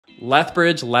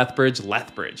Lethbridge, Lethbridge,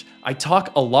 Lethbridge. I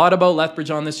talk a lot about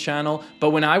Lethbridge on this channel, but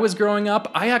when I was growing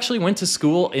up, I actually went to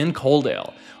school in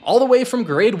Coaldale, all the way from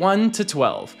grade 1 to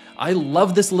 12. I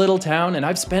love this little town and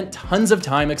I've spent tons of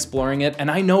time exploring it,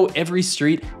 and I know every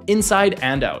street inside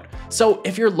and out. So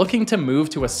if you're looking to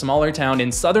move to a smaller town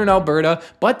in southern Alberta,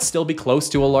 but still be close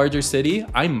to a larger city,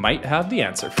 I might have the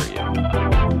answer for you.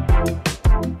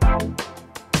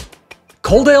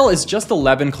 Coaldale is just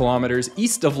 11 kilometers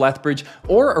east of Lethbridge,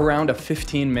 or around a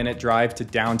 15-minute drive to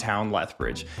downtown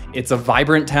Lethbridge. It's a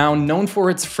vibrant town known for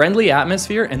its friendly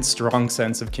atmosphere and strong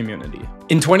sense of community.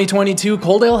 In 2022,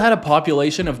 Coaldale had a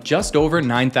population of just over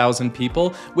 9,000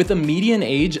 people with a median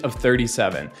age of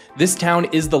 37. This town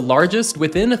is the largest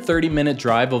within a 30-minute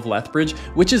drive of Lethbridge,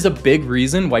 which is a big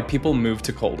reason why people move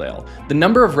to Coaldale. The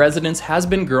number of residents has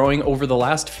been growing over the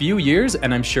last few years,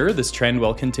 and I'm sure this trend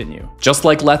will continue. Just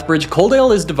like Lethbridge, Coaldale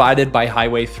is divided by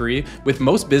Highway 3, with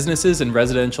most businesses and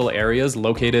residential areas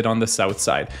located on the south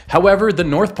side. However, the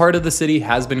north part of the city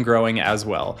has been growing as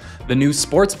well. The new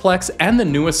Sportsplex and the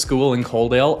newest school in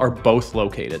Coaldale are both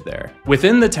located there.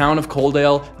 Within the town of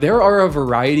Coaldale, there are a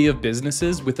variety of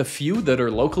businesses, with a few that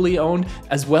are locally owned,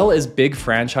 as well as big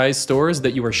franchise stores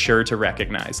that you are sure to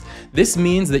recognize. This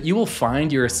means that you will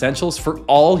find your essentials for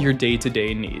all your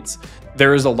day-to-day needs.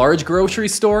 There is a large grocery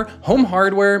store, home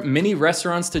hardware, mini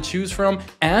restaurants to choose from,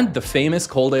 and the famous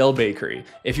Coaldale Bakery.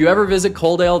 If you ever visit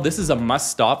Coaldale, this is a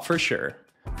must-stop for sure.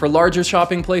 For larger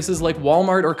shopping places like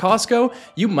Walmart or Costco,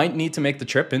 you might need to make the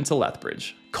trip into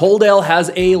Lethbridge. Coaldale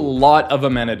has a lot of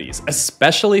amenities,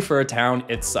 especially for a town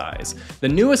its size. The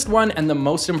newest one and the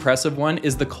most impressive one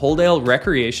is the Coaldale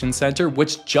Recreation Center,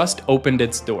 which just opened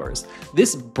its doors.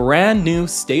 This brand new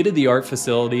state-of-the-art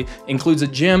facility includes a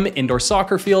gym, indoor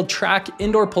soccer field, track,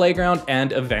 indoor playground,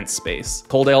 and event space.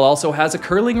 Coaldale also has a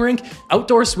curling rink,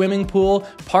 outdoor swimming pool,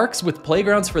 parks with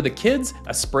playgrounds for the kids,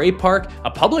 a spray park, a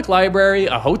public library,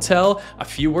 a hotel, a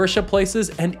few worship places,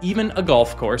 and even a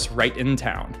golf course right in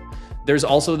town. There's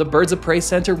also the Birds of Prey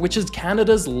Center, which is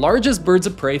Canada's largest birds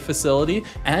of prey facility,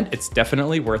 and it's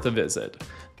definitely worth a visit.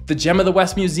 The Gem of the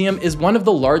West Museum is one of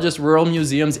the largest rural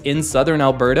museums in southern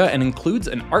Alberta and includes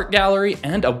an art gallery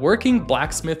and a working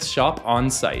blacksmith shop on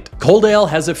site. Coaldale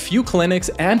has a few clinics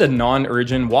and a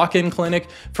non-urgent walk-in clinic.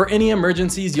 For any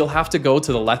emergencies, you'll have to go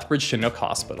to the Lethbridge Chinook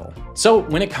Hospital. So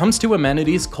when it comes to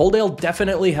amenities, Coaldale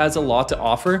definitely has a lot to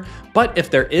offer, but if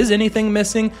there is anything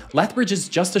missing, Lethbridge is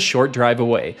just a short drive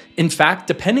away. In fact,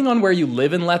 depending on where you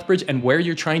live in Lethbridge and where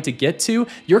you're trying to get to,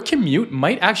 your commute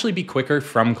might actually be quicker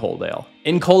from Coaldale.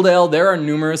 In Coaldale, there are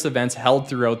numerous events held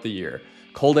throughout the year.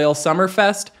 Coaldale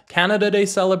Summerfest, Canada Day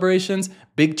celebrations,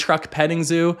 Big Truck Petting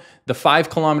Zoo, the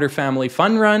 5-kilometer Family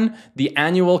Fun Run, the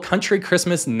annual Country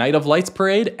Christmas Night of Lights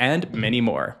Parade, and many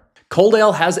more.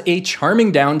 Coaldale has a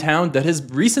charming downtown that has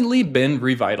recently been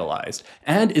revitalized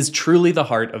and is truly the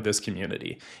heart of this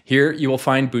community. Here you will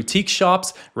find boutique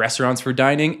shops, restaurants for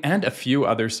dining, and a few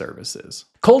other services.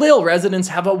 Coaldale residents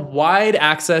have a wide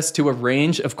access to a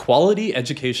range of quality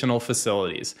educational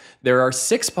facilities. There are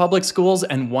 6 public schools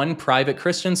and 1 private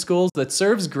Christian school that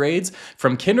serves grades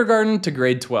from kindergarten to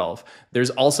grade 12.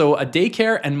 There's also a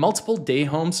daycare and multiple day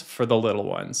homes for the little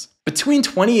ones. Between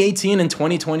 2018 and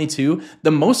 2022,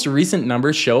 the most recent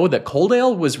numbers show that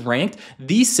Coaldale was ranked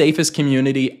the safest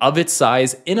community of its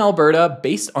size in Alberta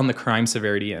based on the Crime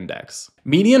Severity Index.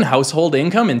 Median household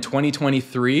income in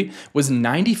 2023 was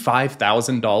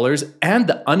 $95,000, and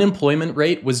the unemployment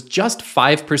rate was just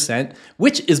 5%,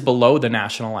 which is below the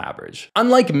national average.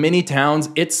 Unlike many towns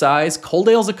its size,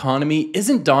 Coaldale's economy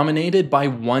isn't dominated by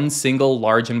one single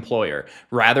large employer.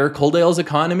 Rather, Coaldale's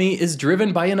economy is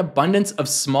driven by an abundance of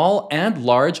small and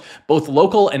large, both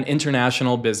local and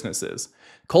international businesses.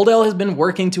 Coaldale has been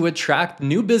working to attract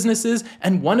new businesses,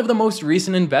 and one of the most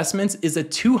recent investments is a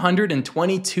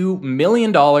 $222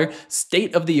 million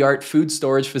state-of-the-art food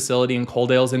storage facility in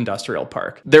Coaldale's industrial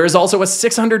park. There is also a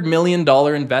 $600 million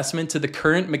investment to the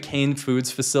current McCain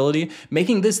Foods facility,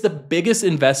 making this the biggest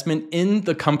investment in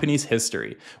the company's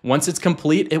history. Once it's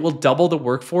complete, it will double the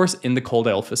workforce in the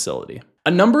Coaldale facility. A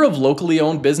number of locally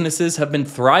owned businesses have been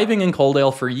thriving in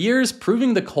Coaldale for years,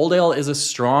 proving that Coaldale is a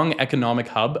strong economic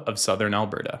hub of southern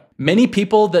Alberta. Many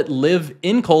people that live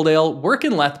in Coaldale work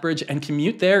in Lethbridge and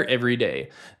commute there every day.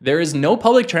 There is no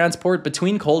public transport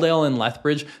between Coaldale and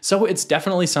Lethbridge, so it's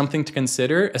definitely something to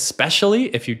consider, especially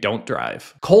if you don't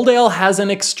drive. Coaldale has an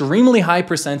extremely high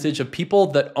percentage of people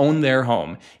that own their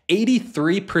home,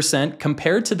 83%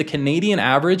 compared to the Canadian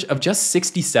average of just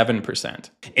 67%.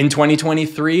 In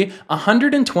 2023,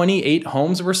 128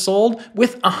 homes were sold,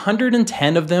 with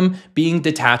 110 of them being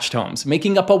detached homes,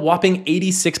 making up a whopping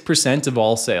 86% of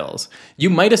all sales. styles. You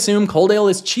might assume Coaldale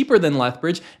is cheaper than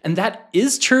Lethbridge, and that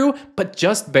is true, but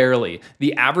just barely.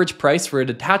 The average price for a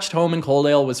detached home in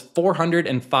Coaldale was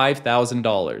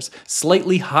 $405,000,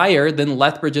 slightly higher than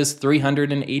Lethbridge's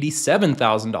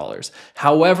 $387,000.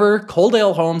 However,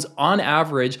 Coaldale homes on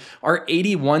average are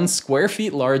 81 square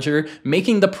feet larger,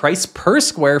 making the price per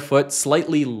square foot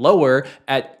slightly lower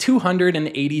at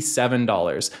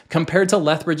 $287 compared to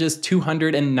Lethbridge's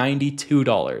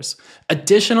 $292.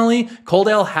 Additionally,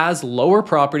 Coaldale has lower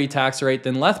property tax rate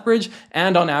than Lethbridge,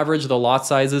 and on average the lot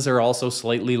sizes are also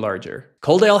slightly larger.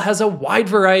 Coaldale has a wide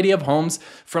variety of homes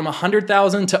from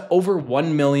 $100,000 to over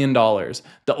 $1 million.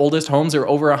 The oldest homes are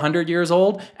over 100 years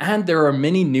old, and there are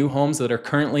many new homes that are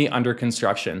currently under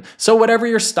construction. So whatever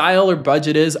your style or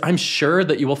budget is, I'm sure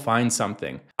that you will find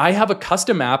something. I have a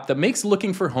custom app that makes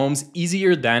looking for homes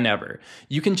easier than ever.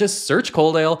 You can just search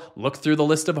Coaldale, look through the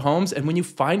list of homes, and when you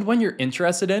find one you're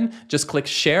interested in, just click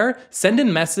share, send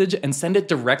in message, and send it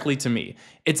directly to me.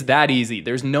 It's that easy.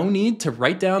 There's no need to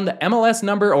write down the MLS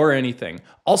number or anything.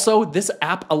 Also, this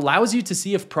app allows you to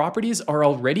see if properties are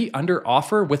already under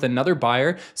offer with another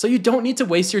buyer, so you don't need to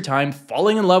waste your time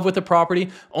falling in love with a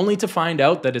property only to find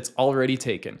out that it's already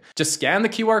taken. Just scan the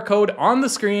QR code on the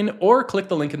screen or click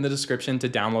the link in the description to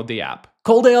download the app.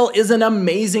 Coaldale is an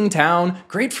amazing town,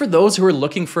 great for those who are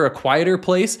looking for a quieter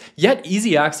place, yet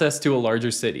easy access to a larger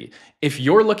city. If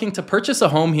you're looking to purchase a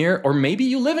home here, or maybe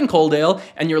you live in Coaldale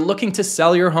and you're looking to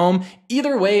sell your home,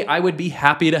 either way, I would be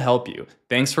happy to help you.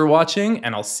 Thanks for watching,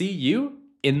 and I'll see you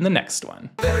in the next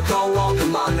one. Better call Walt,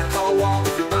 come on, call Walt.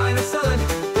 If you're buying or selling,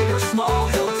 big or small,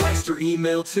 he'll text or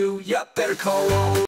email too. Yep, better call Walt.